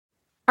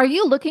Are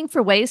you looking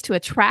for ways to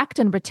attract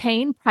and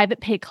retain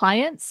private pay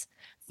clients?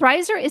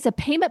 Thrizer is a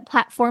payment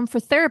platform for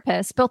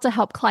therapists built to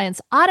help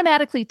clients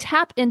automatically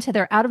tap into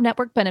their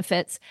out-of-network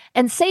benefits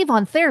and save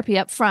on therapy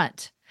up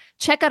front.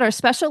 Check out our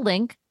special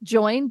link,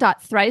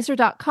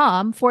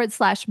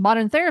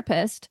 join.thrizer.com/modern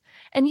therapist,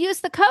 and use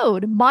the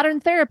code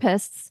Modern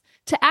Therapists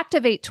to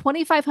activate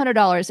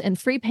 $2,500 in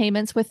free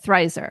payments with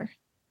Thrizer.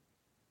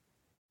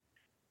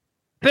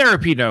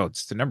 Therapy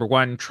Notes, the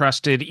 #1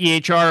 trusted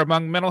EHR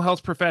among mental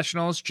health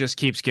professionals, just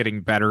keeps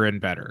getting better and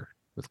better.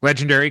 With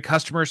legendary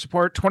customer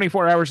support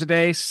 24 hours a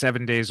day,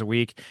 7 days a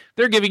week,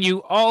 they're giving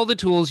you all the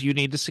tools you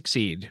need to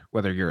succeed,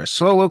 whether you're a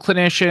solo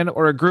clinician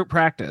or a group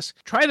practice.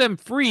 Try them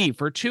free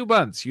for 2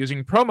 months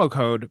using promo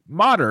code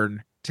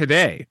MODERN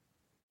today.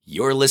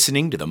 You're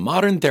listening to the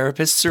Modern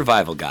Therapist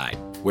Survival Guide,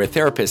 where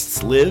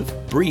therapists live,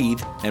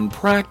 breathe, and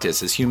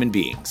practice as human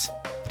beings.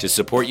 To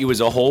support you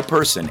as a whole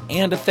person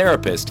and a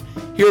therapist,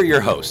 here are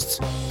your hosts,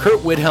 Kurt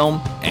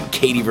Widhelm and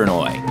Katie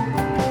Vernoy.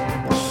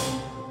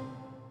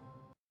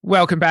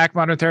 Welcome back,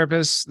 Modern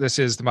Therapists. This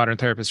is the Modern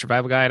Therapist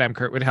Survival Guide. I'm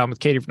Kurt Widhelm with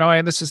Katie Vernoy,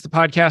 and this is the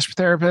podcast for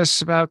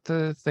therapists about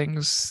the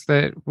things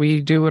that we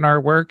do in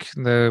our work,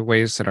 the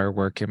ways that our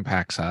work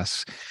impacts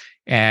us.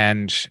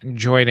 And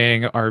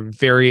joining our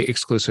very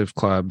exclusive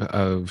club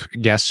of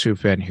guests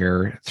who've been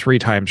here 3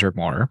 times or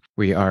more,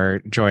 we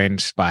are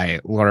joined by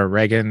Laura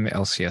Reagan,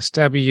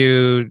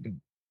 LCSW,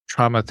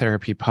 Trauma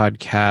Therapy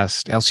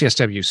Podcast,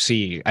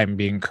 LCSW-C, I'm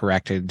being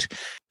corrected.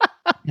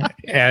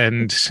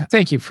 And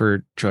thank you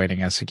for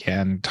joining us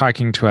again,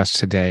 talking to us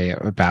today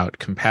about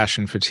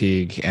compassion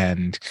fatigue.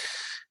 And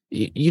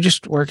you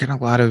just work in a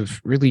lot of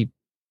really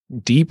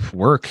deep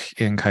work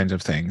in kinds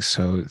of things.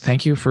 So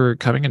thank you for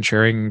coming and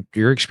sharing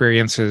your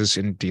experiences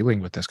in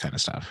dealing with this kind of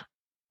stuff.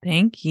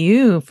 Thank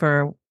you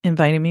for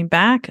inviting me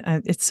back.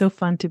 It's so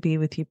fun to be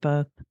with you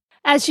both.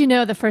 As you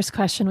know, the first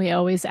question we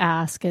always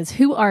ask is,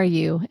 who are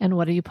you and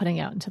what are you putting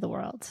out into the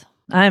world?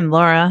 I'm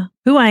Laura.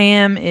 Who I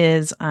am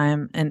is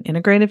I'm an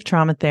integrative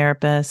trauma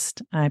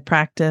therapist. I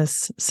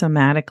practice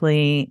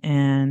somatically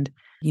and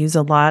use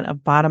a lot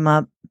of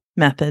bottom-up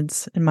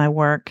methods in my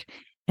work.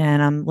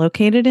 And I'm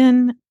located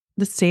in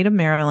the state of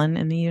Maryland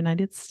in the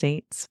United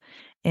States.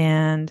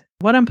 And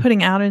what I'm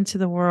putting out into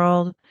the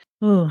world,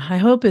 I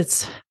hope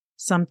it's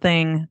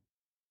something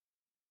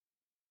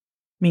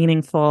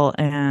meaningful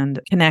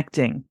and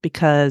connecting,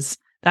 because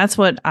that's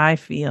what I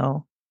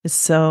feel is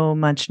so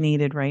much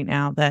needed right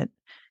now, that,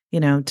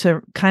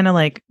 to kind of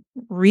like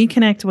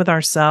reconnect with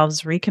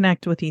ourselves,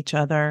 reconnect with each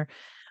other,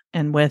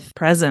 and with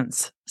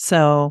presence.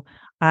 So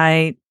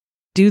I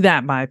do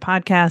that by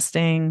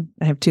podcasting.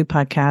 I have 2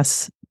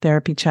 podcasts,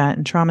 Therapy Chat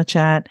and Trauma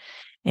Chat.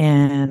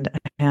 And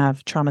I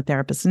have Trauma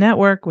Therapist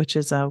Network, which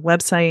is a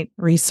website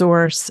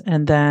resource.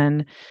 And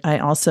then I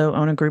also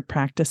own a group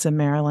practice in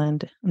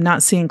Maryland. I'm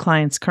not seeing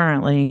clients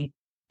currently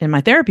in my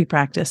therapy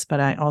practice, but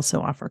I also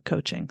offer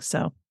coaching.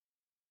 So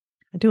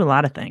I do a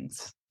lot of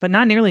things, but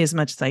not nearly as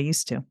much as I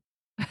used to.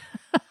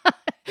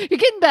 You're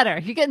getting better.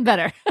 You're getting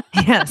better.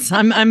 Yes,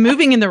 I'm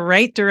moving in the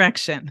right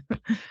direction.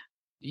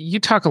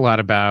 You talk a lot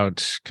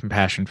about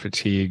compassion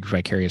fatigue,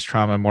 vicarious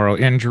trauma, moral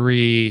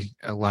injury,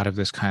 a lot of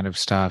this kind of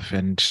stuff.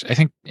 And I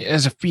think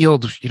as a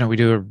field, we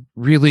do a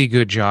really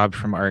good job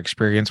from our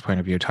experience point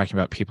of view, talking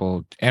about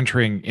people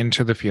entering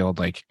into the field.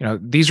 Like,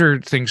 these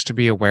are things to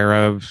be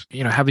aware of,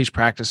 have these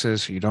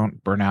practices so you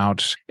don't burn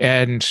out.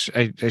 And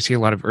I see a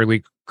lot of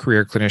early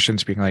career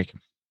clinicians being like,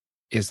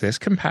 is this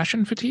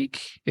compassion fatigue?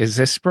 Is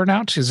this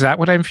burnout? Is that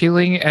what I'm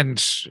feeling?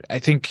 And I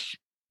think,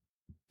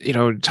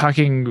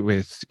 talking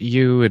with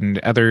you and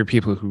other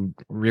people who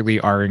really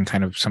are in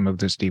kind of some of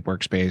this deep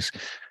workspace,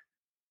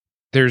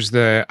 there's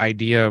the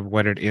idea of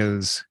what it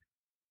is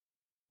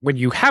when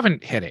you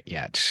haven't hit it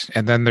yet.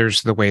 And then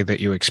there's the way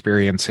that you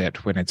experience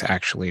it when it's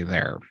actually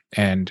there.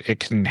 And it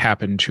can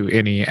happen to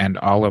any and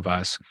all of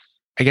us.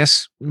 I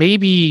guess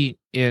maybe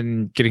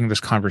in getting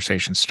this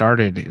conversation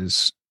started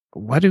is,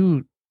 what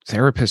do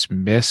therapists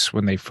miss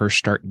when they first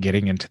start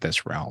getting into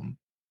this realm?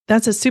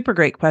 That's a super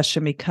great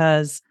question,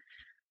 because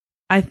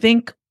I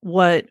think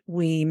what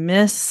we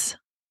miss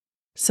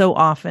so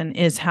often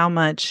is how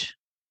much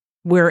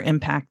we're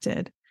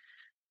impacted.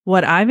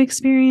 What I've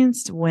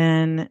experienced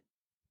when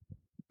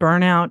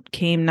burnout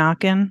came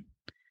knocking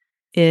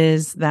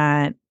is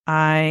that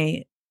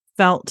I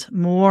felt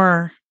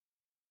more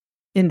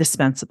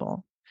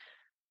indispensable.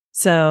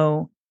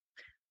 So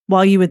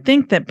while you would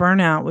think that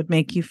burnout would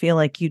make you feel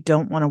like you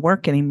don't want to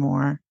work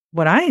anymore,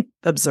 what I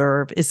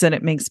observe is that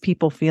it makes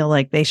people feel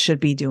like they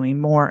should be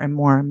doing more and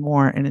more and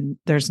more. And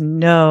there's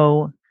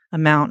no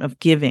amount of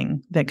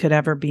giving that could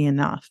ever be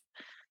enough.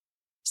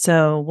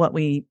 So what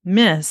we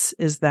miss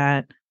is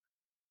that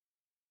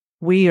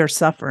we are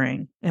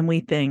suffering and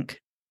we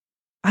think,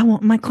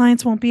 my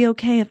clients won't be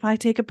okay if I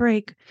take a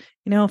break.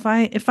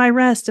 If I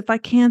rest, if I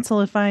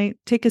cancel, if I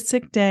take a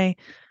sick day,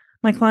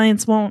 my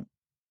clients won't,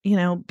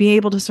 be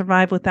able to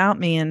survive without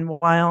me. And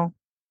while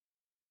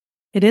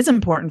it is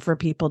important for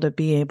people to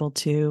be able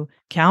to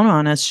count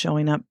on us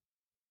showing up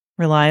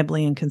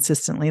reliably and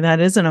consistently,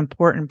 that is an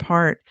important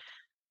part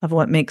of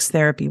what makes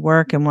therapy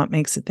work and what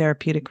makes a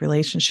therapeutic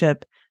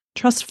relationship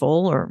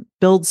trustful or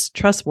builds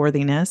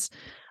trustworthiness.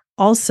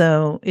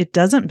 Also, it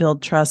doesn't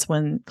build trust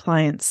when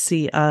clients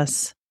see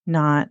us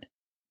not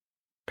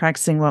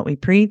practicing what we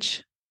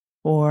preach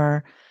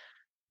or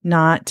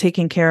not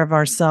taking care of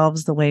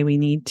ourselves the way we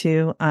need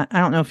to. I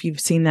don't know if you've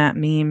seen that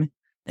meme.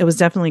 It was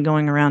definitely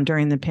going around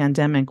during the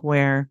pandemic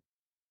where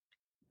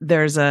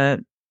there's a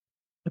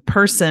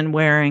person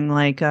wearing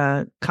like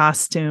a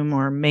costume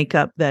or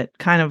makeup that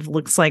kind of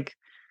looks like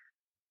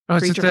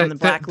creature from the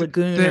Black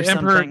Lagoon or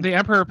something. The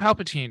Emperor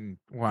Palpatine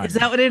one. Is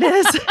that what it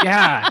is?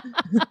 Yeah.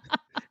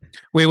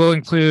 We will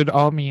include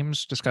all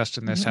memes discussed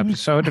in this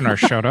episode in our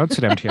show notes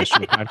at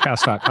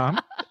mtsgpodcast.com.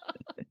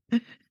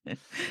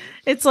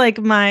 It's like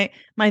my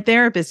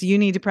therapist, you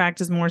need to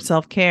practice more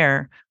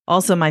self-care.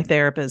 Also my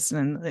therapist,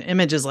 and the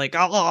image is like,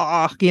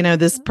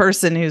 this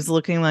person who's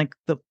looking like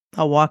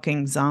a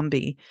walking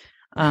zombie.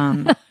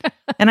 And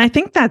I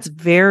think that's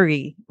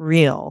very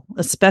real,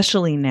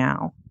 especially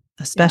now.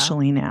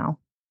 Now.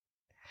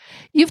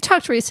 You've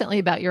talked recently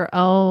about your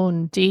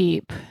own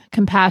deep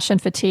compassion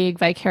fatigue,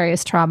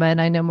 vicarious trauma, and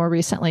I know more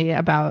recently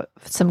about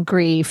some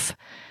grief.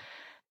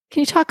 Can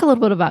you talk a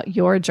little bit about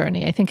your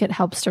journey? I think it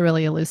helps to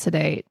really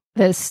elucidate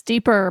this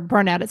deeper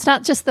burnout. It's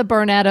not just the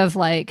burnout of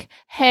like,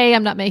 hey,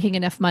 I'm not making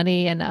enough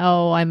money and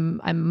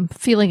I'm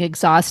feeling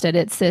exhausted.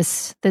 It's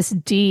this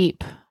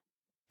deep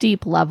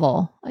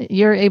level.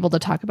 You're able to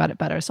talk about it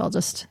better, so I'll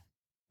just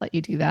let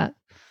you do that.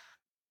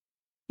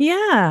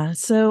 Yeah.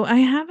 So I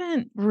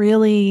haven't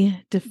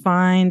really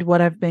defined what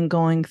I've been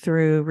going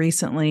through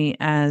recently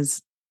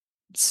as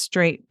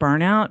straight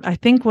burnout. I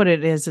think what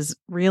it is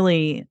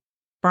really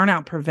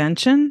burnout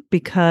prevention,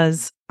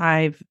 because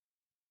I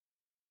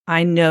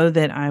know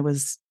that I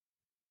was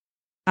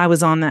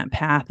on that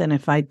path. And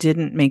if I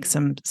didn't make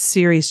some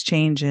serious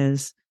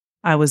changes,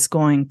 I was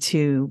going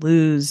to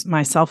lose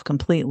myself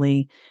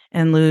completely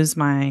and lose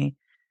my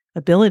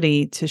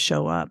ability to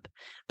show up.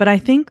 But I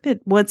think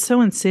that what's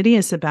so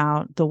insidious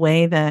about the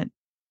way that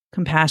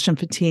compassion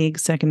fatigue,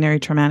 secondary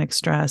traumatic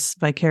stress,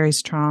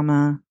 vicarious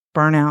trauma,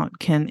 burnout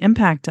can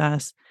impact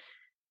us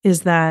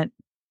is that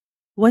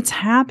what's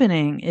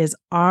happening is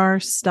our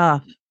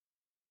stuff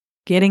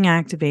getting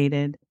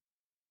activated,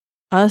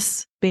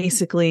 us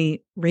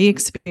basically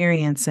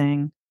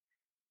re-experiencing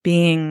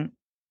being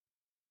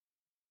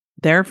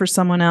there for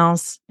someone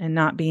else and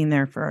not being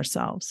there for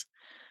ourselves.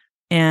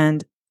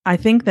 And I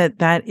think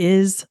that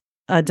is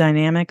a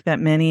dynamic that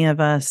many of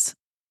us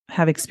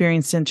have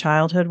experienced in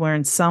childhood, where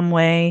in some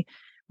way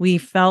we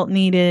felt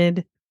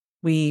needed,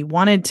 we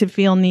wanted to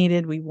feel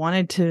needed, we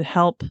wanted to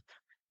help.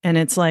 And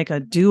it's like a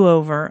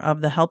do-over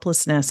of the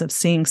helplessness of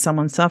seeing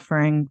someone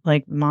suffering,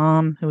 like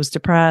mom who was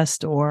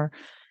depressed or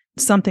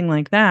something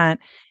like that.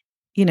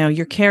 You know,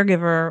 your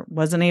caregiver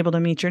wasn't able to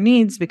meet your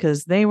needs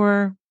because they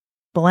were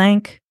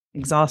blank,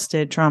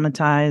 exhausted,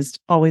 traumatized,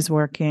 always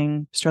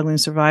working, struggling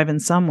to survive in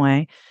some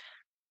way.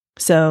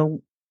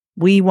 So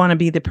we want to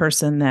be the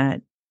person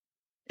that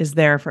is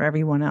there for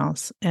everyone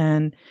else.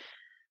 And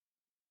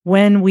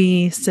when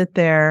we sit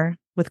there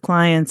with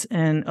clients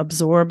and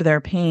absorb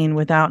their pain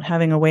without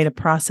having a way to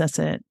process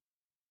it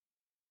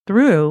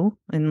through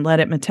and let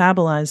it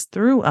metabolize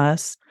through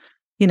us,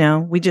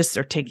 we just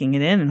are taking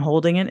it in and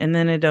holding it, and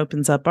then it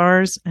opens up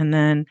ours, and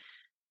then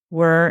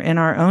we're in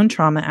our own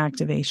trauma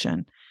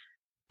activation.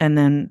 And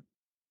then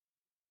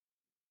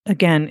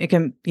again, it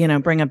can,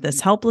 bring up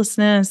this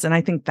helplessness. And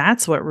I think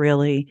that's what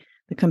really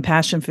the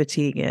compassion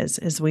fatigue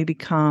is we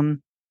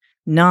become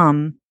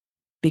numb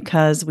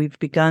because we've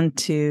begun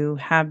to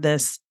have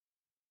this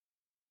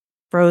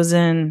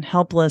frozen,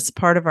 helpless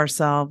part of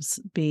ourselves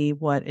be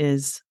what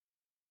is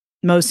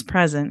most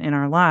present in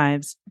our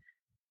lives.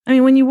 I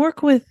mean, when you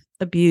work with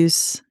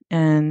abuse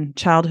and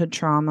childhood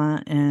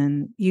trauma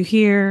and you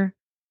hear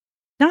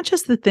not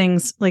just the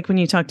things like when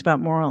you talked about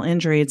moral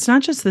injury, it's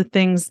not just the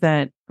things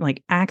that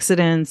like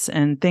accidents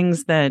and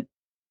things that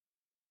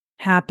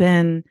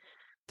happen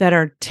that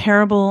are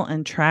terrible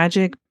and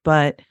tragic,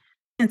 but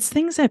it's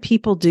things that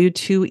people do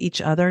to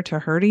each other to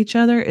hurt each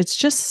other. It's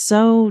just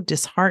so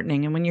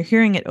disheartening. And when you're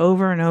hearing it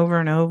over and over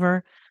and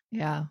over.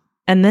 Yeah.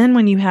 And then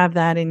when you have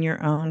that in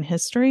your own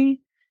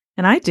history,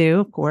 and I do,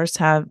 of course,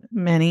 have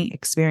many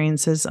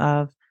experiences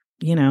of,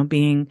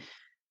 being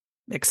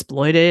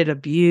exploited,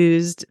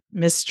 abused,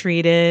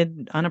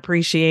 mistreated,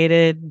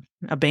 unappreciated,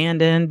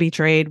 abandoned,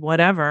 betrayed,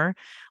 whatever,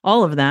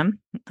 all of them.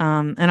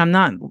 And I'm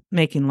not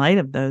making light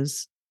of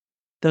those.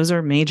 Those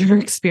are major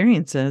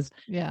experiences,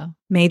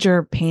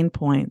 major pain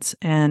points.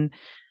 And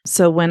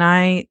so when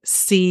I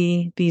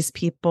see these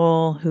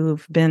people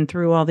who've been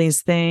through all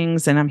these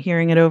things and I'm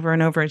hearing it over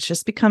and over, it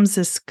just becomes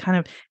this kind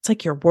of, it's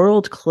like your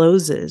world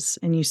closes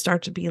and you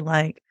start to be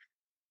like,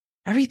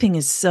 everything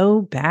is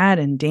so bad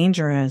and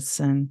dangerous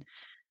and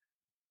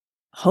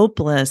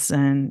hopeless.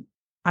 And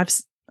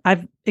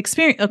I've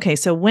experienced, okay,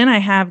 so when I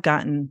have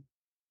gotten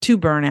to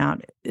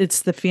burnout,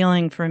 it's the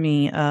feeling for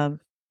me of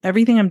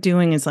everything I'm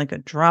doing is like a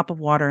drop of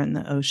water in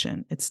the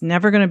ocean. It's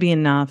never going to be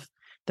enough.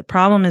 The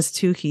problem is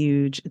too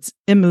huge. It's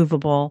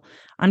immovable.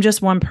 I'm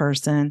just one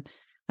person.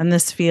 and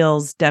this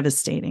feels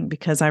devastating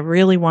because I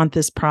really want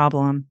this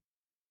problem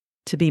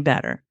to be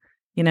better.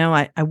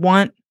 I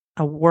want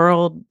a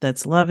world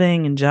that's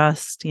loving and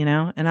just,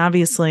 and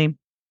obviously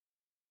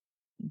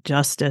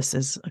justice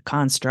is a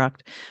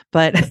construct,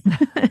 but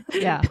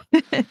yeah.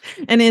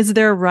 And is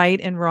there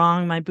right and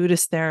wrong? My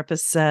Buddhist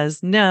therapist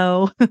says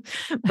no,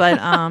 but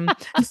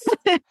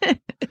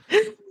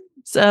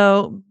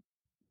so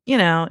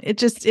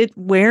it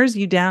wears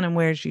you down and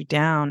wears you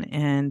down,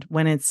 and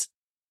when it's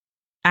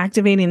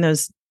activating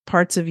those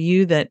parts of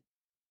you that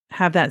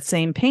have that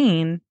same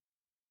pain,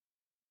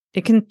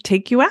 it can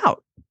take you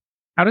out.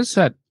 How does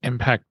that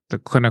impact the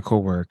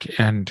clinical work?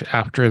 And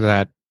after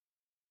that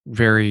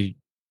very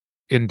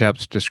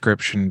in-depth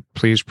description,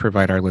 please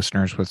provide our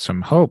listeners with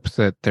some hope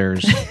that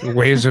there's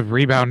ways of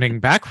rebounding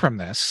back from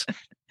this.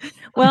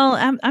 Well,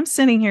 I'm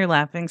sitting here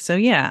laughing. So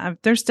yeah,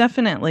 there's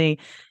definitely,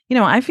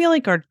 I feel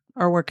like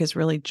our work is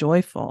really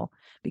joyful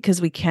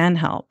because we can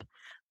help.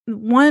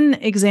 One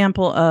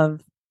example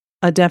of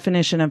a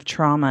definition of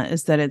trauma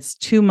is that it's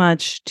too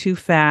much, too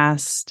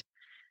fast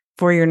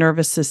for your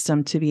nervous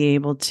system to be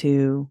able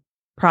to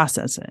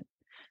process it.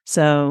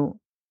 So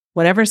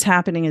whatever's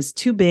happening is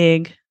too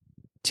big,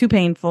 too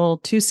painful,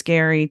 too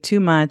scary,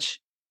 too much,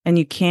 and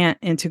you can't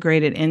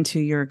integrate it into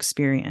your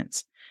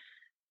experience.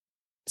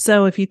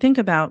 So if you think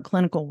about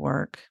clinical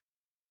work,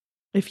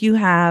 if you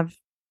have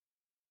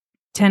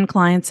 10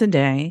 clients a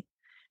day,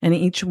 and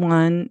each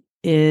one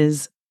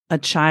is a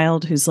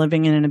child who's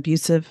living in an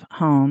abusive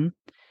home,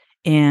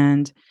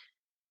 and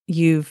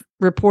you've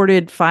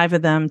reported 5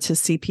 of them to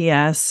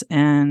CPS,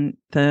 and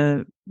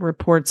the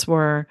reports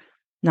were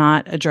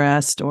not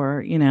addressed,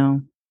 or,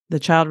 the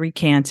child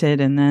recanted,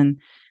 and then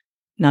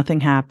nothing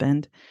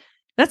happened.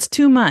 That's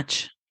too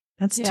much.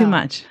 That's too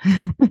much.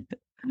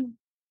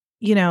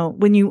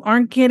 When you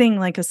aren't getting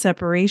like a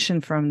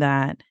separation from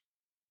that,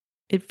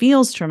 it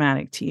feels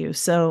traumatic to you.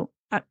 So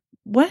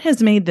what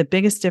has made the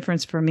biggest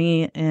difference for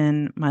me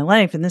in my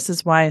life, and this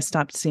is why I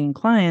stopped seeing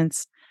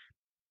clients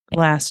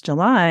last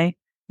July,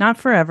 not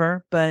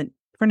forever, but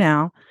for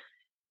now,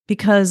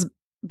 because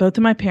both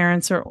of my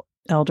parents are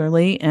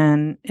elderly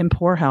and in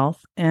poor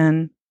health,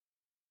 and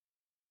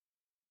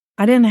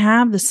I didn't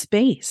have the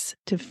space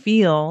to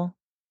feel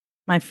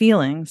my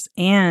feelings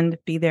and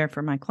be there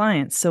for my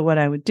clients. So what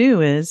I would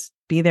do is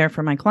be there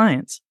for my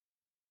clients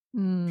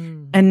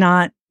and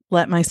not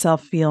let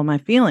myself feel my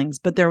feelings.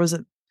 But there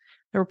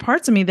were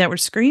parts of me that were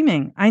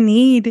screaming, I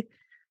need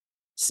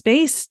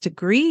space to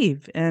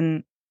grieve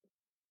and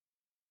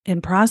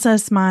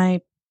process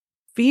my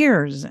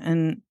fears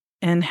and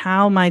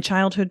how my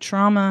childhood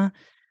trauma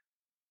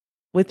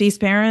with these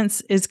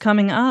parents is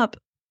coming up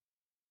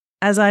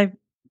as I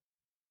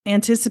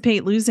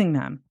anticipate losing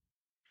them.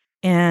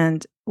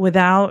 And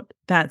without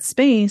that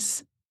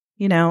space,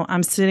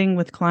 I'm sitting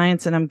with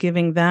clients and I'm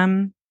giving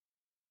them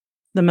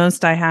the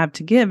most I have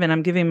to give, and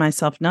I'm giving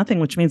myself nothing,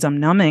 which means I'm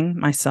numbing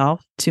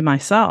myself to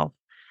myself.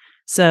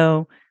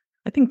 So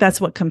I think that's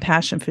what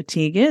compassion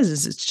fatigue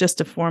is it's just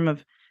a form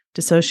of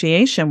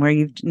dissociation where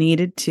you've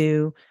needed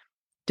to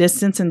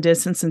distance and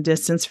distance and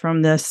distance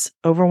from this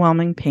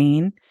overwhelming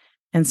pain.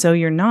 And so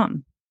you're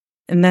numb.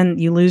 And then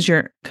you lose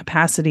your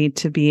capacity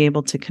to be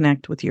able to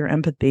connect with your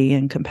empathy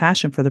and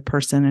compassion for the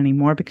person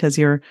anymore because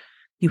you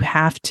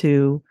have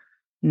to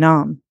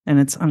numb, and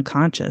it's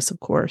unconscious,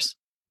 of course.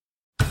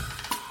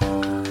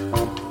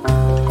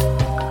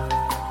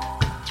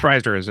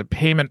 Thrizer is a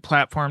payment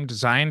platform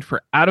designed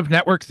for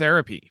out-of-network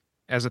therapy.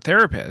 As a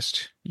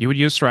therapist, you would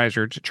use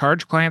Thrizer to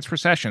charge clients for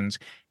sessions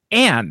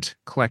and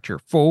collect your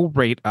full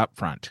rate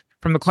upfront.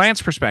 From the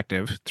client's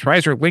perspective,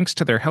 Thrizer links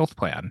to their health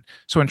plan,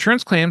 so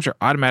insurance claims are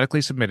automatically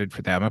submitted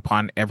for them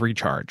upon every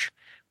charge.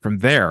 From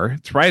there,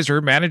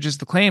 Thrizer manages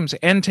the claims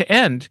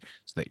end-to-end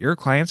so that your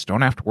clients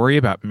don't have to worry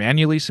about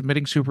manually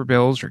submitting super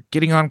bills or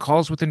getting on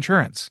calls with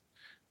insurance.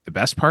 The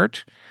best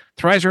part?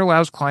 Thrizer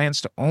allows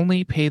clients to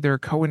only pay their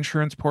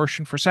co-insurance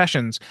portion for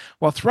sessions,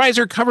 while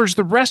Thrizer covers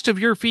the rest of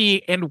your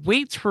fee and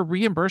waits for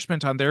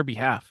reimbursement on their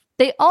behalf.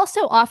 They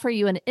also offer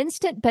you an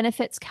instant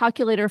benefits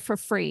calculator for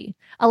free,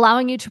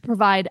 allowing you to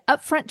provide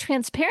upfront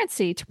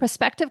transparency to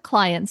prospective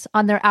clients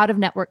on their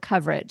out-of-network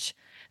coverage.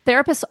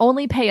 Therapists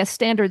only pay a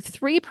standard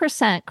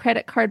 3%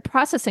 credit card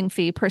processing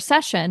fee per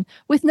session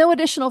with no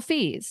additional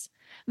fees.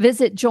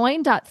 Visit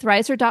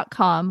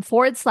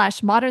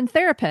join.thrizer.com/modern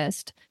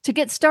therapist to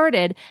get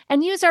started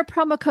and use our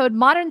promo code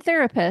Modern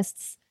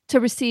Therapists to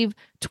receive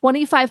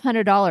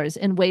 $2,500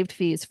 in waived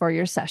fees for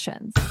your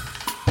sessions.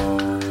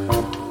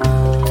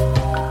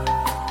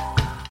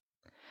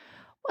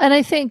 And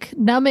I think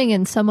numbing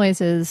in some ways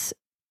is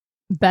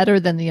better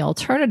than the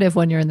alternative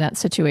when you're in that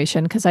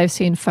situation, because I've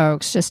seen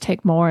folks just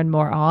take more and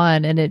more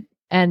on,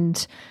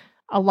 and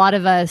a lot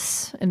of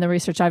us in the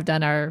research I've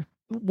done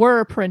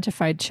were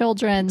parentified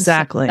children.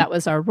 Exactly. So that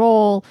was our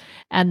role.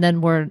 And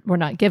then we're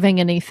not giving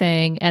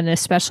anything. And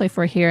especially if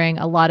we're hearing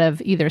a lot of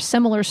either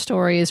similar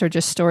stories or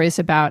just stories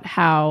about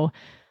how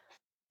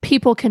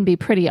people can be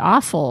pretty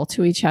awful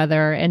to each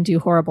other and do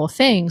horrible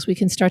things, we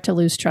can start to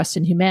lose trust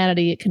in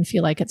humanity. It can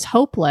feel like it's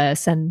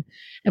hopeless. And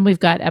we've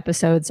got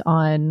episodes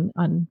on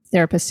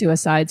therapist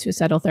suicide,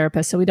 suicidal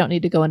therapists. So we don't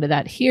need to go into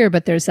that here,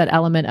 but there's that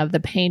element of the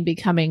pain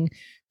becoming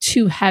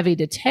too heavy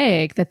to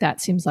take,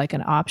 that seems like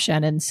an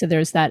option. And so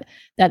there's that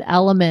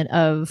element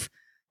of,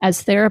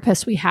 as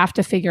therapists, we have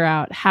to figure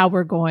out how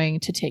we're going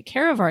to take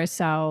care of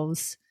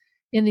ourselves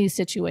in these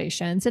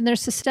situations. And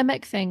there's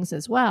systemic things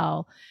as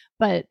well.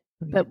 But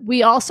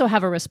we also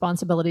have a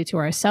responsibility to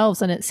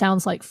ourselves. And it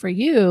sounds like for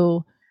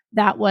you,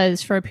 that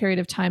was for a period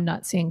of time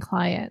not seeing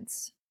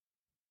clients.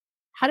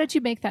 How did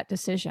you make that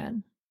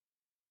decision?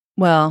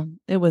 Well,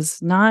 it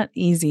was not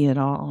easy at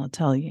all, I'll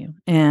tell you.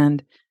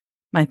 And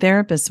my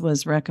therapist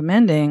was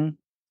recommending,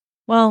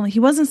 well, he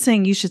wasn't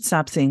saying you should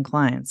stop seeing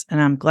clients.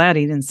 And I'm glad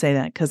he didn't say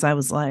that, because I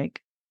was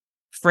like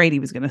afraid he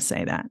was going to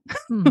say that.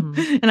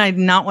 Mm-hmm. And I did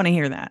not want to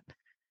hear that,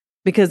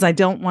 because I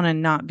don't want to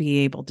not be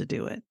able to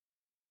do it.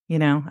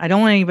 I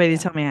don't want anybody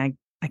to tell me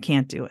I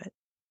can't do it.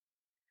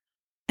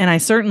 And I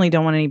certainly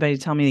don't want anybody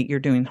to tell me that you're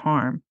doing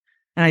harm.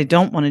 And I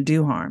don't want to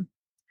do harm.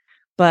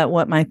 But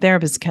what my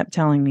therapist kept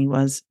telling me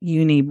was,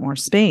 you need more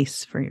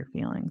space for your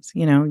feelings.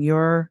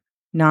 You're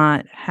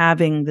not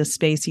having the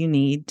space you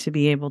need to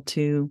be able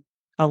to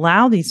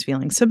allow these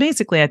feelings. So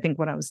basically, I think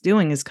what I was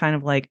doing is kind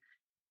of like,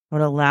 I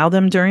would allow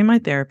them during my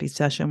therapy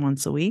session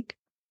once a week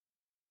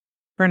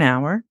for an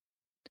hour.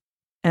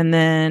 And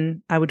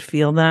then I would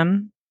feel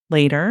them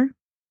later.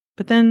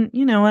 But then,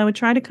 I would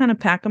try to kind of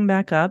pack them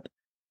back up,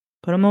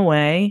 put them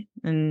away,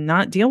 and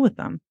not deal with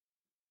them.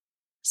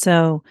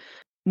 So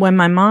when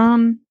my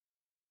mom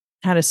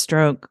had a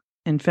stroke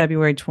in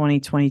February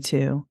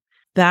 2022,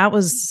 that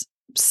was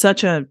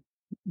such a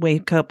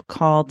wake-up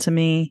call to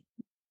me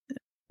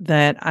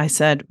that I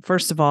said,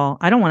 first of all,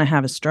 I don't want to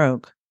have a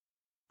stroke.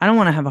 I don't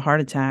want to have a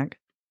heart attack.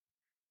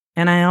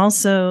 And I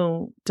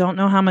also don't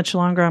know how much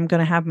longer I'm going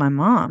to have my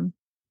mom.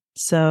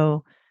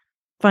 So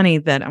funny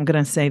that I'm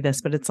going to say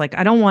this, but it's like,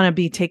 I don't want to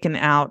be taken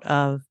out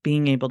of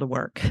being able to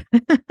work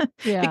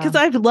because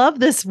I've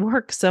loved this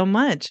work so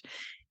much,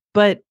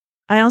 but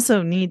I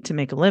also need to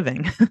make a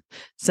living.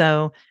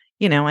 So,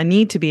 I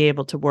need to be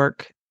able to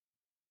work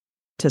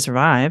to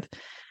survive.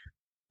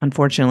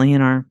 Unfortunately,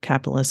 in our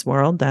capitalist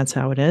world, that's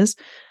how it is,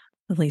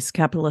 at least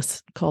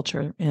capitalist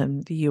culture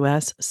in the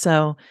US.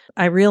 So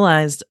I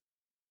realized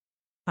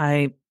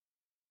I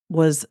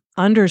was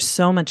under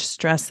so much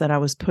stress that I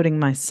was putting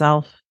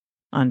myself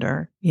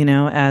under,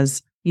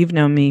 as you've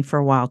known me for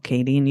a while,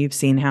 Katie, and you've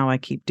seen how I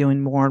keep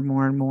doing more and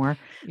more and more,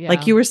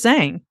 like you were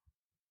saying.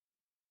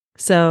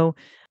 So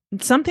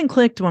something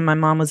clicked when my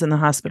mom was in the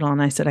hospital,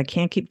 and I said, I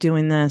can't keep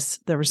doing this.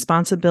 The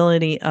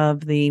responsibility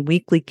of the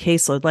weekly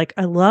caseload, like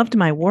I loved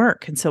my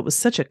work. And so it was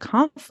such a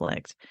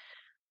conflict.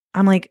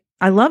 I'm like,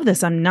 I love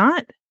this. I'm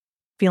not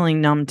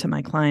feeling numb to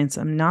my clients.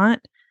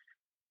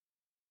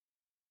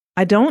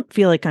 I don't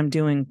feel like I'm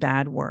doing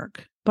bad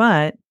work,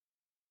 but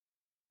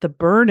the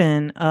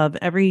burden of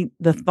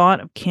the thought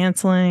of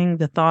canceling,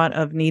 the thought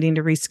of needing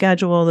to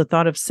reschedule, the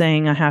thought of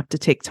saying I have to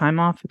take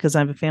time off because I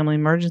have a family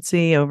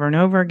emergency over and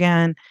over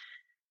again.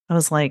 I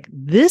was like,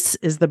 this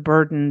is the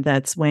burden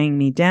that's weighing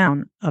me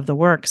down of the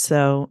work.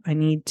 So I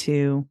need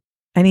to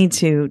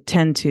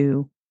tend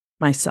to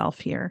myself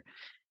here.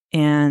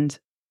 And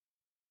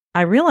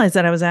I realized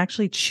that I was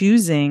actually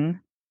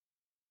choosing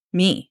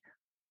me.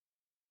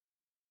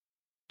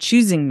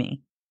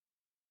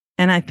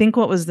 And I think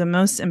what was the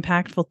most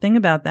impactful thing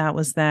about that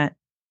was that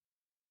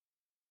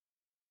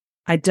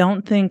I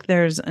don't think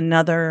there's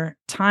another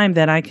time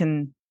that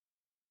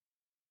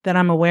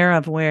I'm aware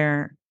of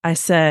where I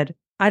said,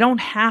 I don't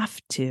have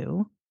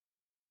to.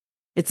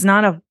 It's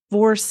not a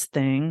force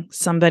thing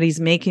somebody's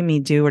making me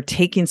do or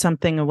taking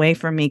something away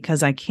from me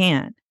because I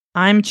can't.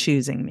 I'm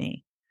choosing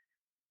me.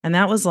 And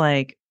that was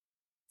like,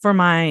 for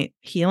my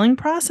healing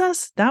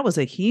process, that was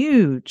a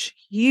huge,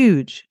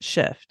 huge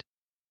shift.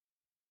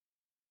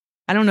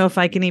 I don't know if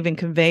I can even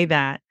convey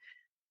that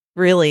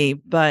really,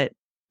 but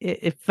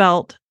it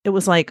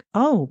was like,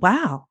 oh,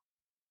 wow.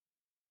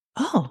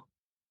 Oh,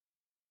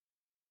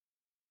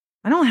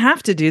 I don't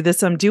have to do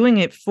this. I'm doing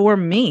it for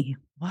me.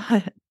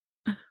 What?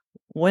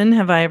 When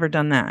have I ever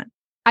done that?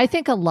 I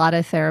think a lot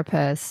of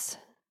therapists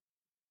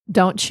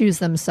don't choose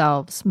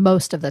themselves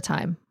most of the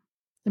time.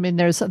 I mean,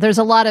 there's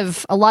a lot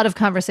of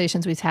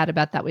conversations we've had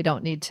about that. We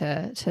don't need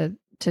to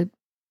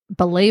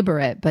belabor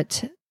it,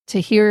 but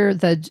to hear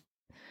the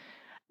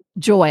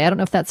joy, I don't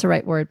know if that's the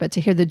right word, but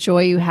to hear the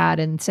joy you had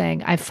in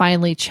saying, I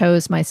finally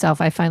chose myself,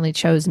 I finally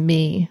chose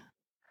me.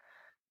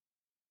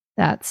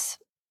 That's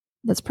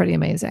pretty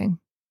amazing.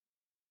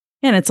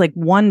 And it's like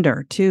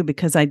wonder too,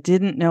 because I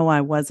didn't know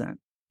I wasn't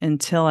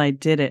until I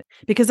did it.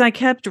 Because I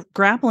kept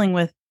grappling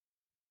with,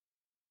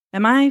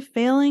 am I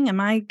failing? Am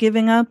I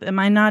giving up? Am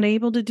I not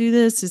able to do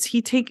this? Is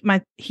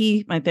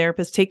my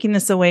therapist taking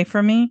this away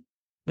from me?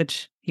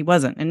 Which he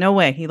wasn't. In no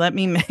way. He let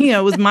me,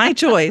 it was my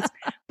choice.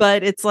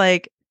 But it's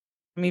like,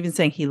 I'm even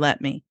saying he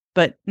let me.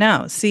 But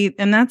no, see,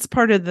 and that's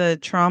part of the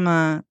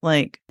trauma,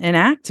 like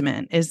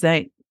enactment, is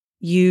that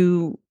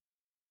you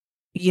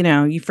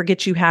you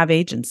forget you have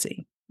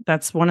agency.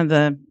 That's one of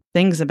the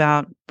things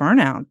about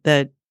burnout,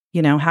 that,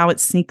 how it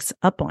sneaks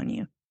up on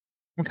you.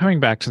 I'm coming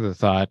back to the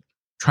thought,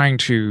 trying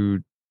to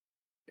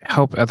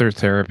help other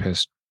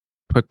therapists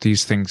put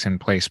these things in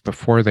place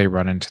before they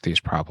run into these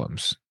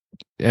problems.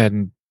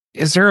 And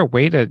is there a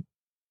way to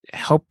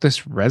help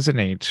this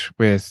resonate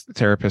with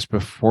therapists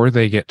before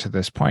they get to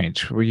this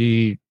point?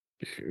 The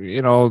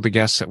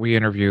guests that we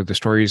interview, the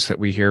stories that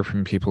we hear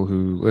from people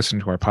who listen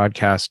to our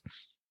podcast,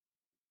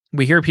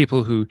 we hear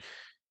people who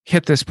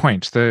hit this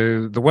point.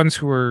 The ones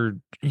who are,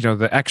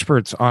 the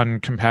experts on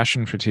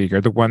compassion fatigue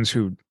are the ones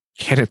who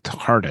hit it the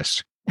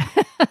hardest.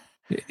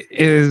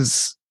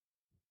 Is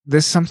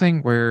this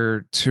something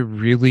where to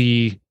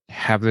really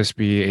have this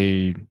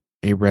be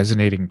a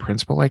resonating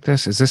principle like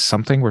this? Is this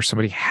something where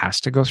somebody has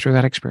to go through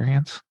that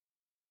experience?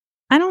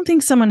 I don't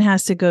think someone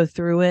has to go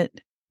through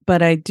it,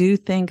 but I do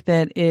think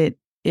that it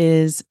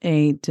is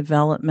a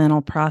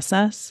developmental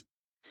process,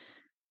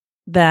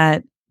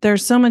 that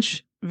there's so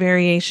much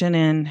variation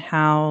in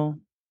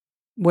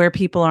where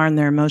people are in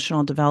their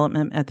emotional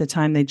development at the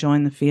time they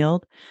join the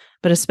field.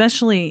 But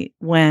especially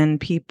when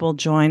people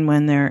join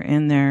when they're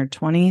in their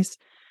 20s,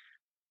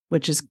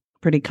 which is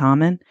pretty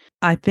common,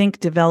 I think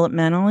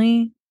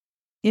developmentally,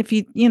 if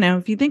you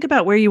think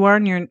about where you are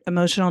in your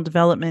emotional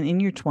development in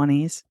your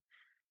 20s,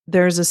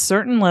 there's a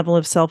certain level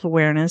of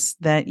self-awareness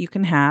that you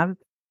can have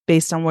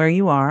based on where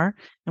you are.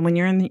 And when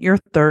you're in your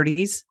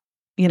 30s,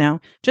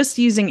 just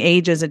using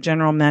age as a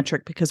general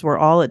metric, because we're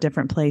all at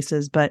different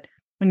places, but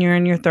when you're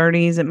in your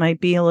 30s, it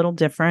might be a little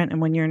different.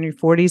 And when you're in your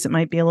 40s, it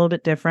might be a little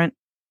bit different.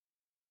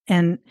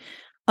 And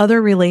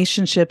other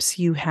relationships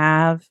you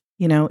have,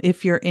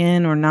 if you're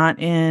in or not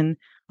in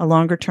a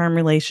longer term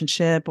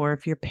relationship, or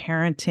if you're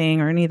parenting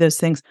or any of those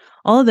things,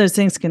 all of those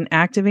things can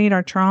activate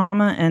our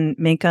trauma and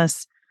make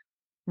us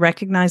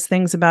recognize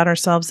things about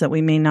ourselves that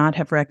we may not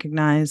have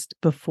recognized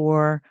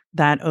before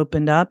that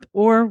opened up,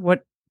 or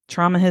what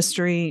trauma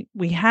history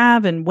we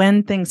have and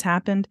when things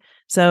happened.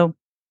 So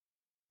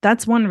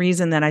that's one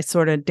reason that I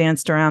sort of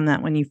danced around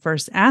that when you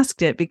first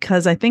asked it,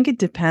 because I think it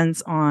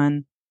depends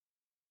on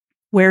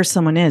where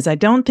someone is. I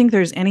don't think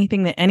there's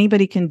anything that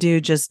anybody can do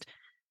just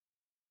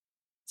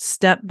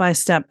step by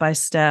step by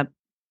step,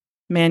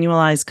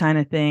 manualized kind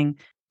of thing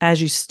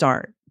as you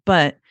start.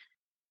 But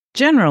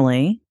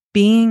generally,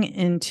 being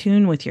in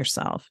tune with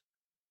yourself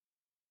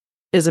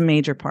is a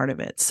major part of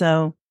it.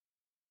 So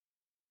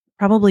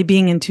probably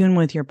being in tune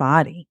with your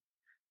body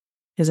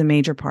is a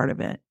major part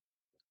of it.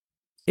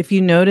 If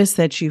you notice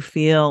that you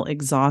feel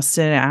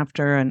exhausted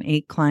after an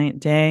 8-client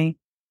day,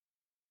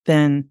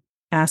 then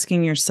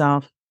asking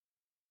yourself,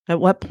 at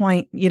what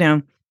point,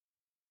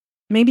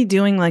 maybe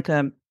doing like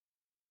an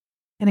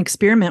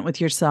experiment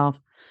with yourself.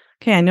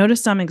 Okay, I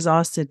noticed I'm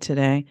exhausted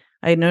today.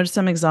 I noticed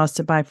I'm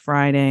exhausted by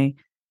Friday,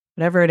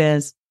 whatever it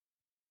is.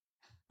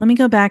 Let me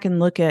go back and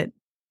look at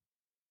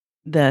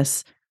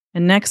this.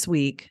 And next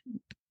week,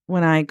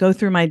 when I go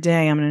through my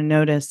day, I'm going to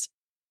notice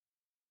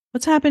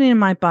what's happening in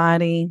my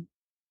body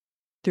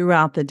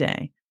throughout the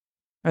day.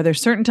 Are there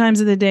certain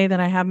times of the day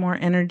that I have more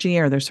energy?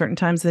 Are there certain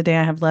times of the day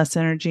I have less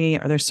energy?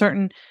 Are there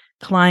certain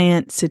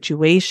client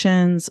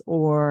situations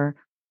or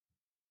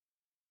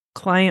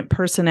client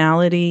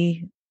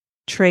personality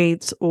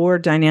traits or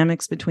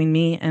dynamics between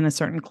me and a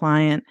certain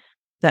client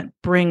that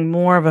bring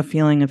more of a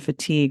feeling of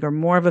fatigue or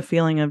more of a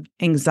feeling of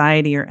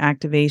anxiety or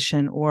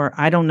activation, or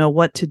I don't know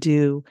what to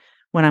do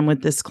when I'm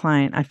with this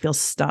client? I feel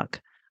stuck.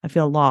 I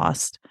feel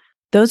lost.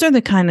 Those are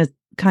the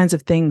kinds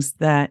of things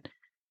that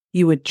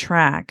you would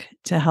track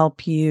to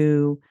help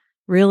you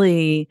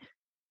really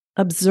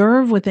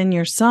observe within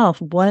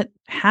yourself what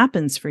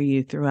happens for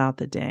you throughout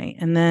the day.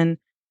 And then,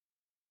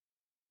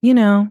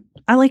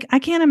 I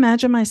can't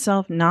imagine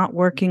myself not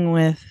working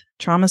with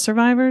trauma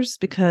survivors,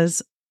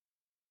 because it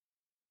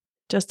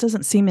just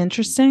doesn't seem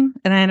interesting.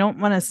 And I don't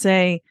want to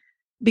say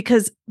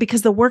because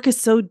the work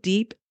is so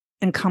deep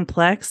and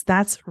complex,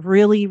 that's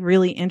really,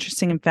 really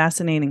interesting and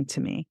fascinating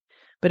to me.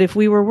 But if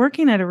we were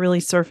working at a really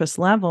surface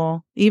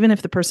level, even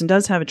if the person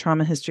does have a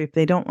trauma history, if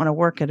they don't want to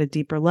work at a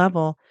deeper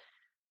level,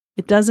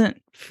 it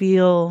doesn't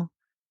feel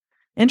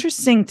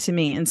interesting to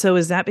me. And so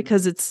is that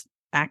because it's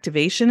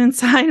activation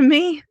inside of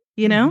me?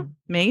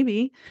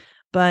 Maybe.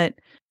 But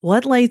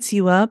what lights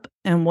you up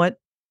and what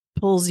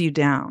pulls you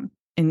down?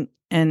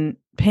 And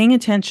paying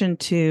attention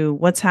to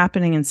what's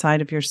happening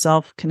inside of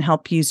yourself can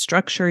help you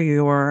structure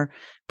your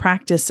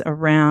practice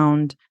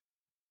around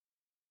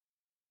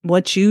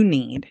what you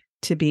need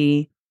to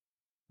be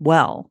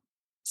well.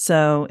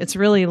 So it's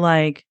really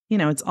like,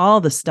 it's all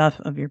the stuff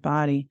of your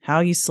body, how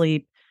you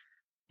sleep,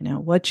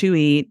 what you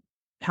eat,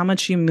 how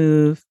much you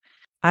move.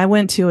 I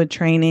went to a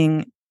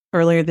training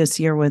earlier this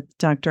year with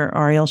Dr.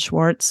 Ariel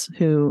Schwartz,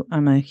 who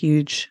I'm a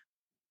huge,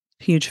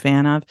 huge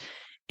fan of.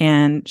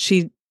 And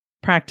she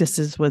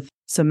practices with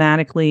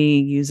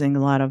somatically using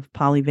a lot of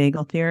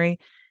polyvagal theory.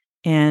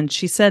 And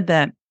she said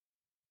that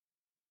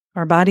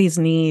our bodies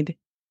need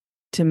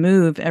to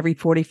move every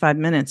 45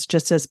 minutes,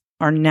 just as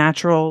our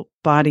natural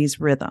body's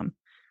rhythm.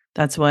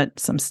 That's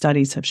what some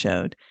studies have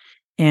showed.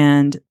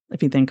 And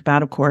if you think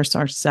about, of course,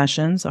 our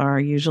sessions are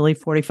usually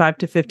 45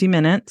 to 50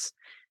 minutes.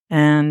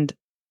 And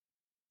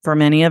for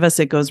many of us,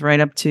 it goes right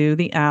up to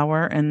the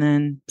hour. And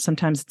then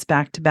sometimes it's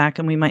back to back.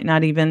 And we might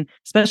not even,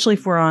 especially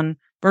if we're on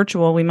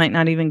virtual, we might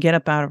not even get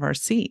up out of our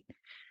seat.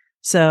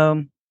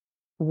 So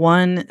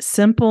one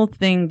simple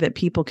thing that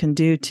people can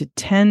do to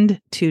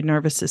tend to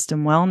nervous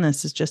system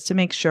wellness is just to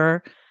make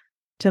sure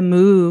to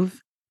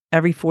move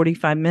every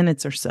 45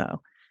 minutes or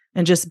so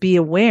and just be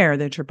aware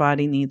that your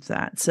body needs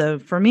that. So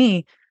for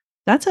me,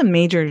 that's a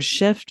major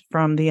shift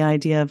from the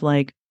idea of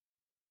like,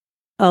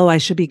 oh, I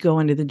should be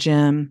going to the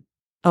gym.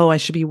 Oh, I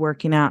should be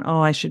working out.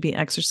 Oh, I should be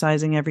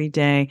exercising every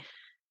day.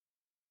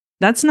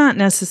 That's not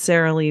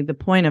necessarily the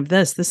point of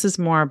this. This is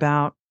more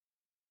about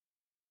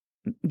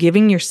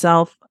giving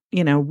yourself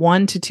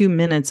 1 to 2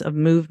 minutes of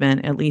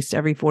movement at least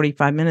every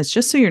 45 minutes,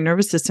 just so your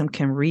nervous system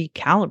can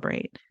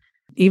recalibrate,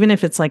 even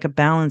if it's like a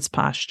balance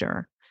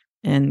posture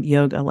in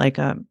yoga, like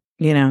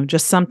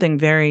just something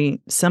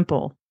very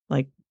simple,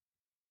 like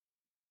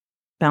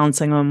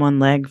balancing on one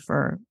leg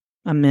for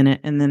a minute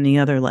and then the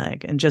other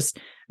leg. And just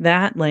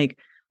that like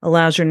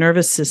allows your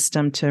nervous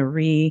system to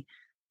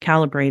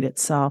recalibrate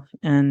itself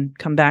and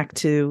come back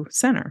to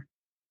center.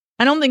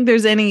 I don't think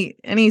there's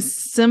any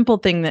simple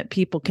thing that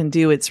people can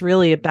do. It's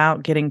really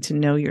about getting to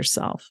know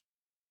yourself.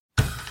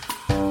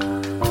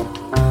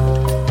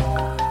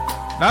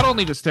 Not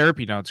only does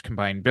Therapy Notes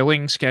combine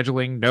billing,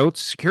 scheduling,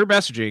 notes, secure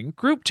messaging,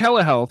 group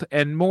telehealth,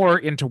 and more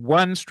into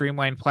one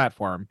streamlined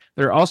platform,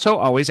 they're also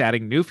always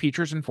adding new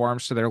features and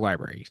forms to their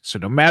library. So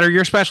no matter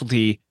your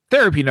specialty,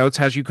 Therapy Notes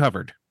has you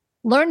covered.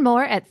 Learn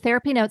more at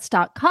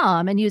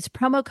therapynotes.com and use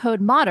promo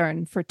code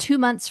MODERN for 2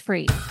 months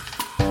free.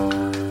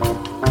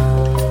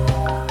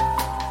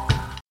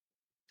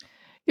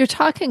 You're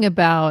talking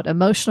about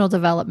emotional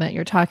development.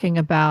 You're talking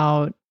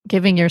about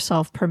giving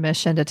yourself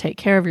permission to take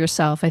care of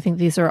yourself. I think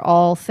these are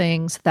all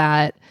things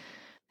that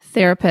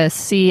therapists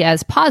see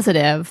as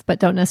positive, but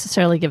don't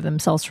necessarily give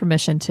themselves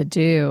permission to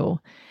do.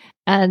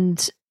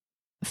 And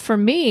for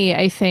me,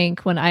 I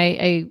think when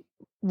I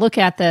look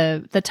at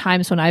the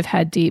times when I've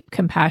had deep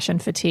compassion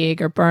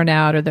fatigue or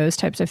burnout or those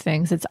types of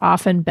things, it's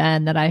often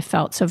been that I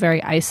felt so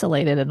very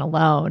isolated and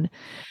alone.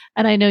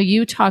 And I know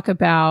you talk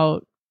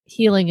about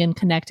healing and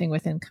connecting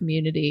within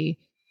community.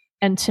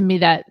 And to me,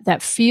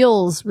 that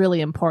feels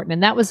really important.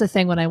 And that was the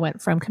thing when I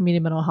went from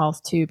community mental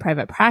health to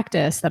private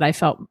practice that I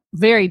felt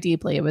very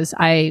deeply. It was,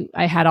 I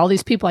had all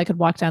these people I could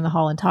walk down the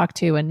hall and talk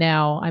to, and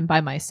now I'm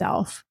by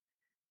myself.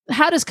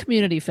 How does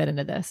community fit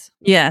into this?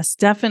 Yes,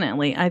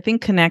 definitely. I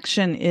think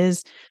connection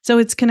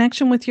it's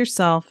connection with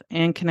yourself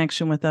and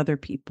connection with other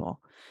people.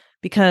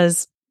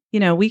 Because,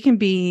 we can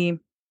be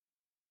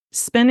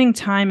spending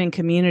time in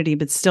community,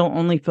 but still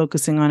only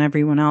focusing on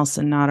everyone else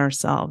and not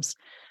ourselves.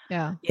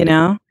 Yeah.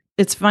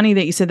 It's funny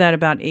that you said that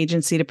about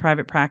agency to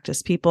private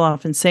practice. People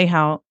often say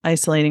how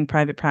isolating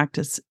private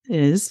practice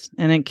is,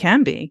 and it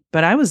can be,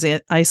 but I was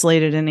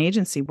isolated in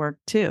agency work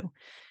too.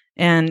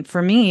 And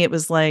for me, it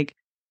was like,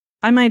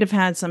 I might have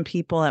had some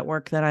people at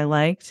work that I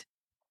liked,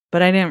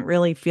 but I didn't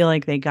really feel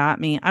like they got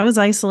me. I was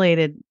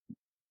isolated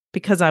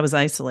because I was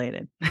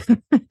isolated.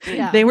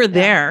 Yeah, they were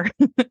there,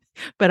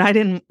 but I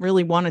didn't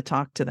really want to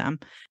talk to them.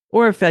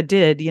 Or if I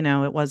did,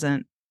 it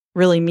wasn't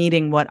really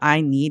meeting what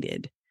I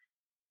needed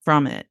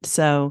from it.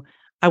 So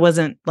I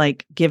wasn't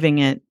like giving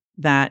it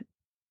that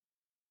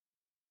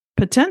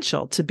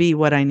potential to be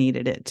what I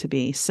needed it to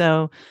be.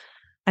 So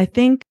I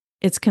think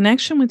it's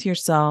connection with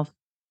yourself.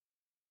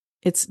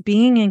 It's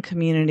being in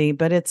community,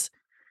 but it's,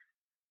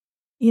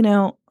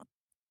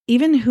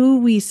 even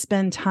who we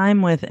spend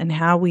time with and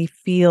how we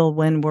feel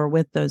when we're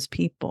with those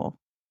people.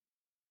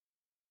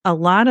 A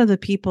lot of the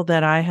people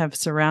that I have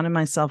surrounded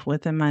myself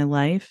with in my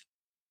life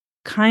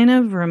kind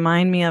of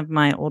remind me of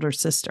my older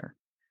sister,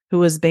 who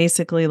was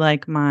basically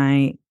like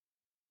my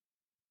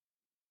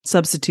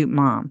substitute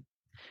mom.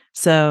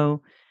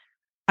 So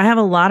I have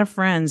a lot of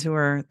friends who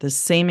are the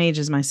same age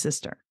as my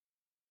sister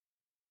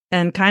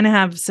and kind of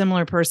have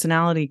similar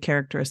personality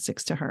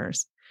characteristics to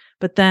hers.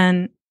 But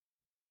then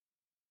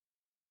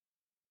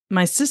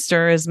my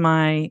sister is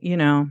my,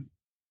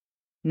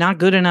 not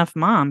good enough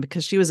mom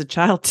because she was a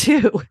child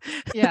too.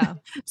 Yeah.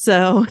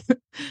 So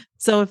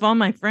if all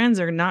my friends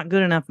are not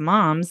good enough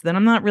moms, then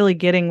I'm not really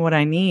getting what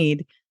I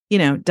need.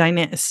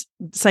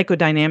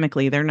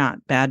 Psychodynamically, they're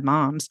not bad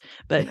moms,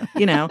 but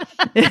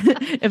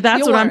if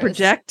that's what I'm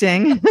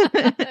projecting,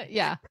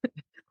 yeah.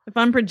 If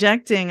I'm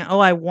projecting,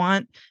 I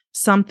want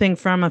something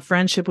from a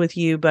friendship with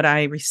you, but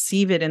I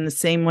receive it in the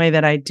same way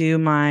that I do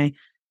my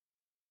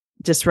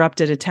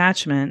disrupted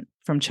attachment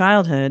from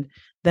childhood,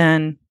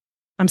 then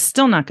I'm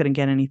still not going to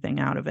get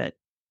anything out of it.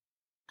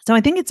 So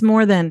I think it's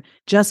more than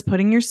just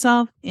putting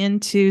yourself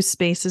into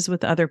spaces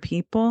with other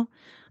people,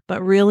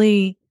 but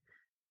really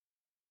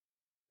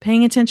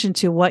paying attention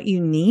to what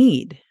you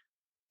need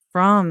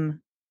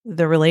from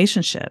the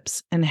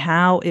relationships and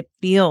how it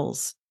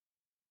feels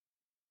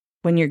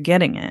when you're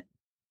getting it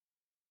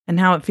and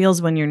how it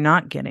feels when you're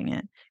not getting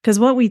it. Because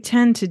what we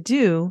tend to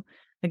do,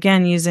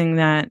 again, using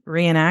that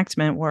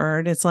reenactment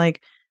word, it's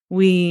like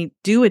we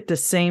do it the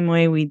same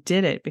way we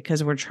did it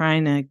because we're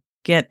trying to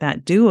get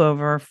that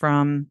do-over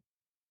from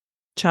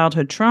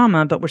childhood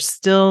trauma, but we're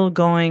still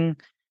going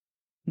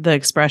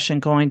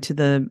to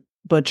the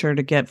butcher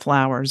to get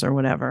flowers or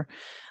whatever.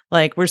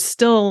 Like, we're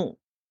still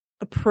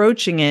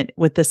approaching it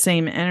with the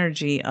same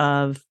energy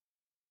of,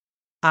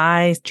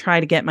 I try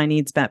to get my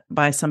needs met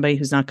by somebody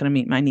who's not going to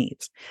meet my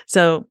needs.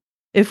 So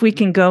if we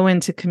can go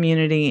into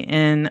community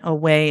in a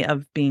way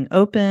of being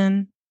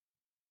open,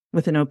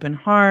 with an open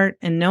heart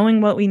and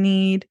knowing what we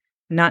need,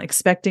 not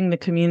expecting the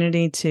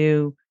community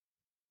to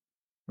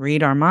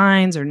read our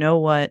minds or know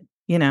what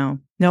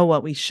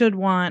we should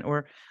want,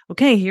 or,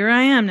 okay, here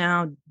I am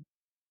now,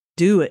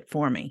 do it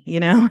for me,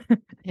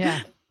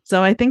 Yeah.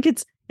 So I think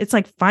it's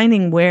like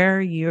finding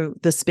where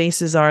the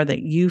spaces are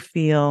that you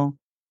feel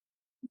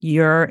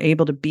you're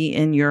able to be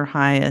in your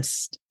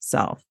highest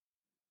self.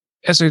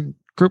 As a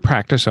group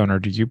practice owner,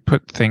 do you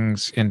put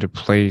things into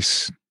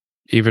place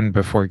even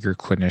before your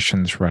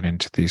clinicians run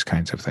into these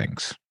kinds of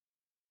things?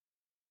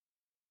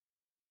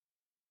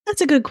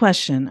 That's a good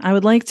question. I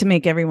would like to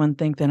make everyone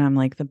think that I'm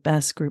like the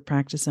best group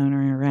practice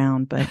owner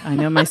around, but I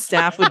know my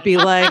staff would be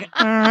like,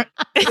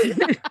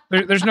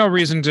 There's no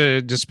reason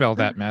to dispel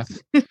that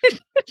myth.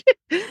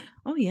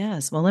 Oh,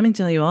 yes. Well, let me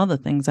tell you all the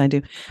things I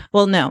do.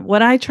 Well, no,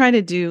 what I try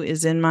to do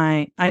is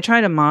I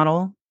try to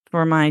model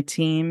for my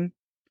team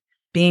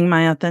being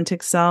my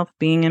authentic self,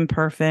 being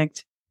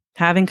imperfect,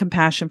 having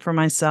compassion for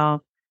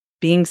myself,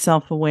 being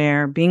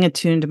self-aware, being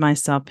attuned to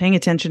myself, paying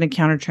attention to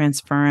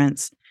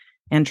countertransference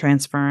and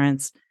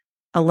transference,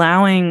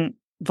 allowing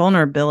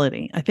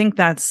vulnerability. I think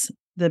that's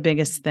the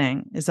biggest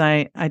thing is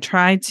I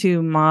try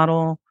to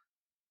model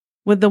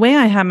with the way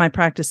I have my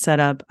practice set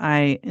up.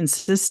 I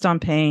insist on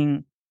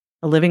paying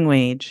a living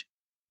wage,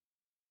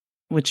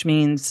 which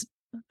means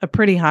a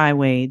pretty high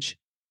wage.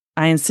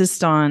 I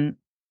insist on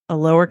a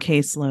lower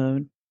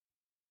caseload.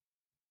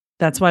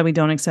 That's why we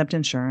don't accept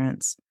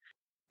insurance.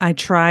 I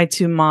try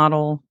to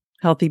model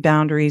healthy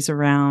boundaries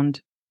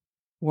around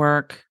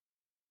work,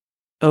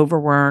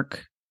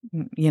 overwork.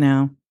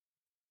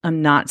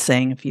 I'm not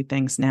saying a few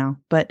things now,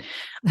 but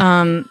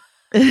yeah,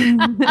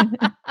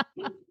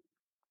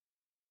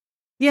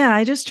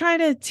 I just try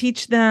to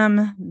teach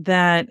them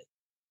that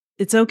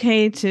it's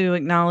okay to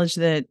acknowledge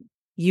that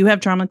you have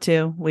trauma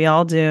too. We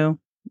all do.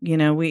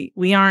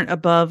 We aren't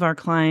above our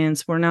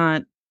clients. We're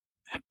not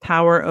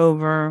power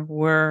over.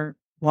 We're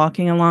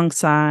walking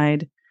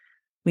alongside.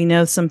 We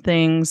know some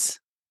things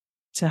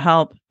to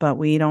help, but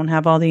we don't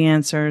have all the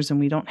answers, and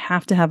we don't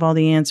have to have all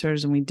the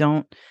answers, and we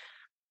don't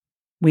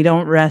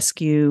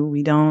rescue.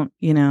 We don't,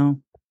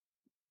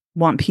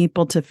 want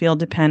people to feel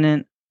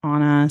dependent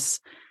on us.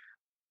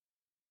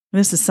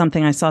 This is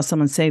something I saw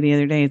someone say the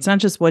other day. It's not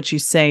just what you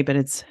say, but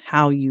it's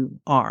how you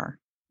are.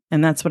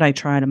 And that's what I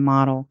try to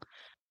model.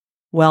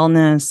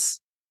 Wellness,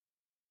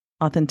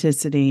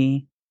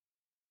 authenticity,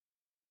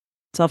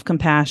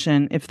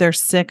 self-compassion. If they're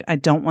sick, I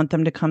don't want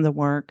them to come to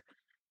work.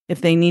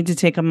 If they need to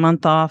take a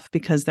month off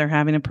because they're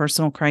having a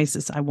personal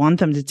crisis, I want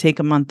them to take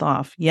a month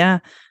off. Yeah,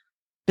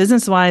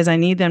 business-wise, I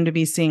need them to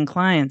be seeing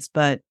clients,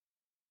 but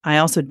I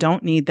also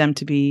don't need them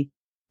to be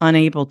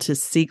unable to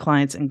see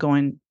clients and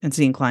going and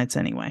seeing clients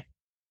anyway.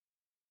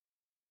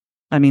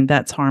 I mean,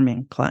 that's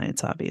harming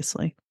clients,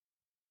 obviously.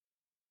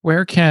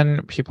 Where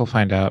can people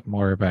find out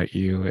more about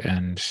you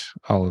and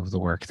all of the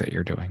work that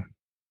you're doing?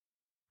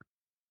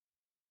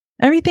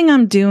 Everything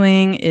I'm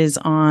doing is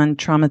on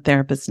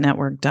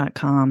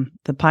traumatherapistnetwork.com,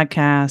 the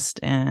podcast,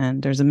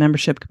 and there's a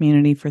membership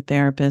community for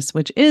therapists,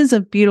 which is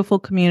a beautiful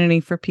community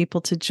for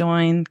people to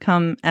join,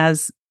 come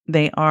as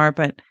they are,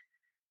 but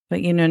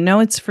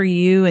know it's for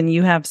you, and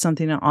you have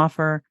something to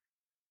offer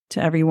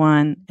to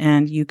everyone,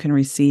 and you can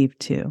receive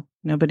too.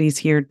 Nobody's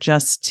here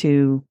just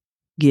to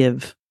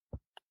give.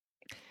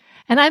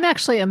 And I'm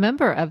actually a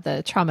member of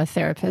the Trauma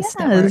Therapist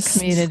Network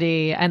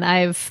community, and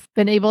I've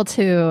been able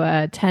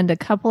to attend a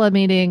couple of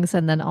meetings,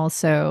 and then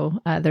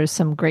also there's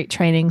some great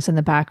trainings in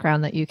the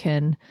background that you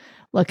can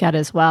look at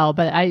as well.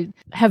 But I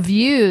have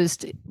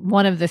used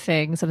one of the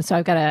things, and so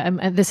I've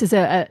got this is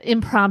a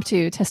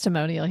impromptu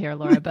testimonial here,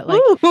 Laura, but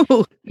like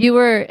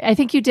I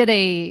think you did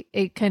a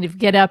kind of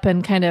get up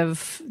and kind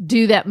of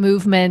do that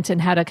movement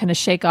and how to kind of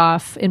shake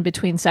off in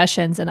between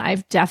sessions. And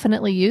I've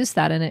definitely used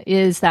that. And it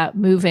is that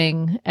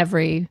moving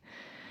every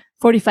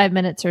 45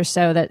 minutes or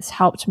so that's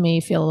helped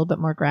me feel a little bit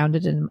more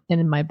grounded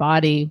in my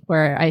body,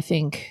 where I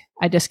think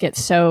I just get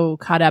so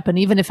caught up. And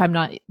even if I'm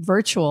not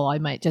virtual, I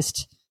might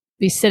just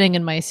be sitting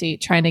in my seat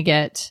trying to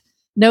get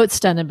notes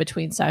done in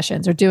between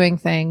sessions or doing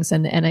things.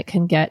 And it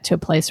can get to a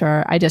place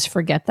where I just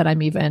forget that I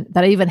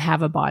even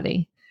have a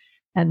body.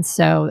 And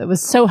so it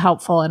was so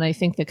helpful. And I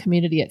think the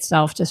community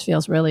itself just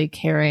feels really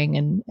caring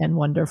and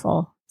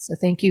wonderful. So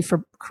thank you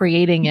for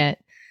creating it.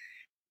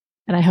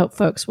 And I hope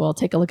folks will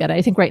take a look at it.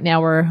 I think right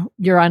now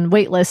you're on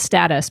waitlist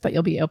status, but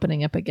you'll be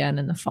opening up again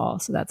in the fall.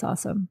 So that's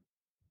awesome.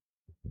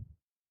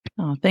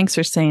 Oh, thanks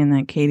for saying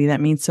that, Katie.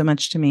 That means so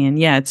much to me. And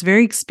yeah, it's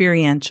very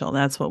experiential.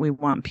 That's what we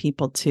want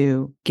people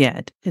to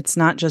get. It's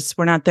not just,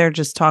 we're not there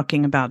just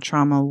talking about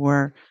trauma.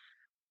 We're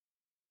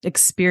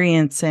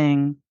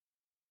experiencing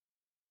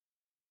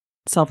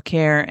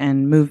self-care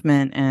and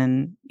movement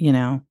and,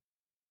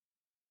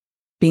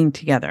 being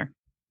together,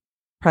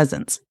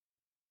 presence.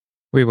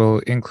 We will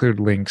include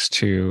links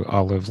to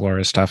all of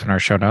Laura's stuff in our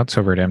show notes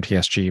over at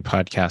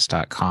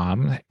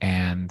mtsgpodcast.com,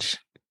 and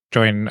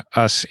join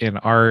us in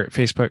our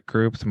Facebook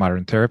group, the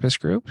Modern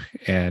Therapist Group,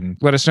 and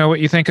let us know what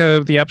you think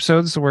of the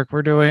episodes, the work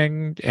we're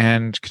doing,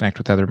 and connect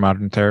with other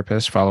modern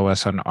therapists. Follow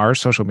us on our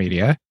social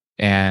media.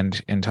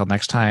 And until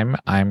next time,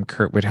 I'm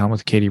Kurt Whithelm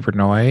with Katie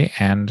Vernoy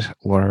and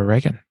Laura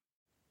Reagan.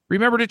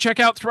 Remember to check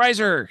out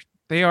Thrizer.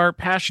 They are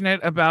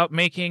passionate about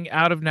making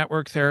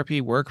out-of-network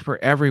therapy work for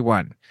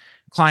everyone.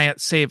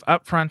 Clients save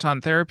upfront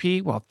on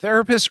therapy while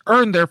therapists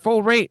earn their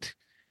full rate.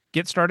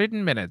 Get started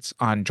in minutes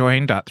on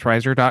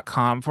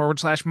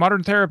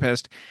join.thrizer.com/modern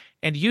therapist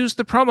and use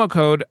the promo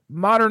code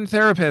Modern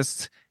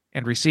Therapists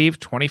and receive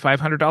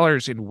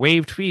 $2,500 in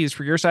waived fees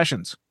for your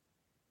sessions.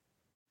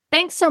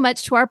 Thanks so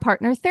much to our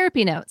partner,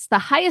 Therapy Notes, the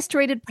highest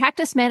rated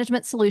practice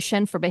management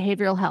solution for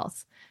behavioral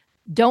health.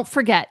 Don't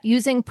forget,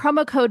 using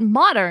promo code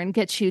MODERN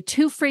gets you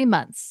 2 free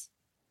months.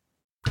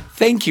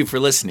 Thank you for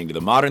listening to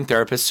the Modern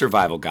Therapist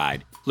Survival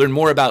Guide. Learn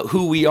more about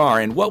who we are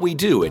and what we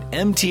do at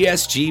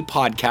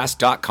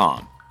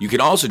mtsgpodcast.com. You can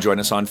also join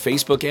us on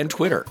Facebook and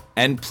Twitter.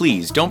 And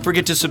please don't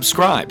forget to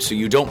subscribe so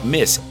you don't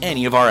miss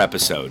any of our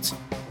episodes.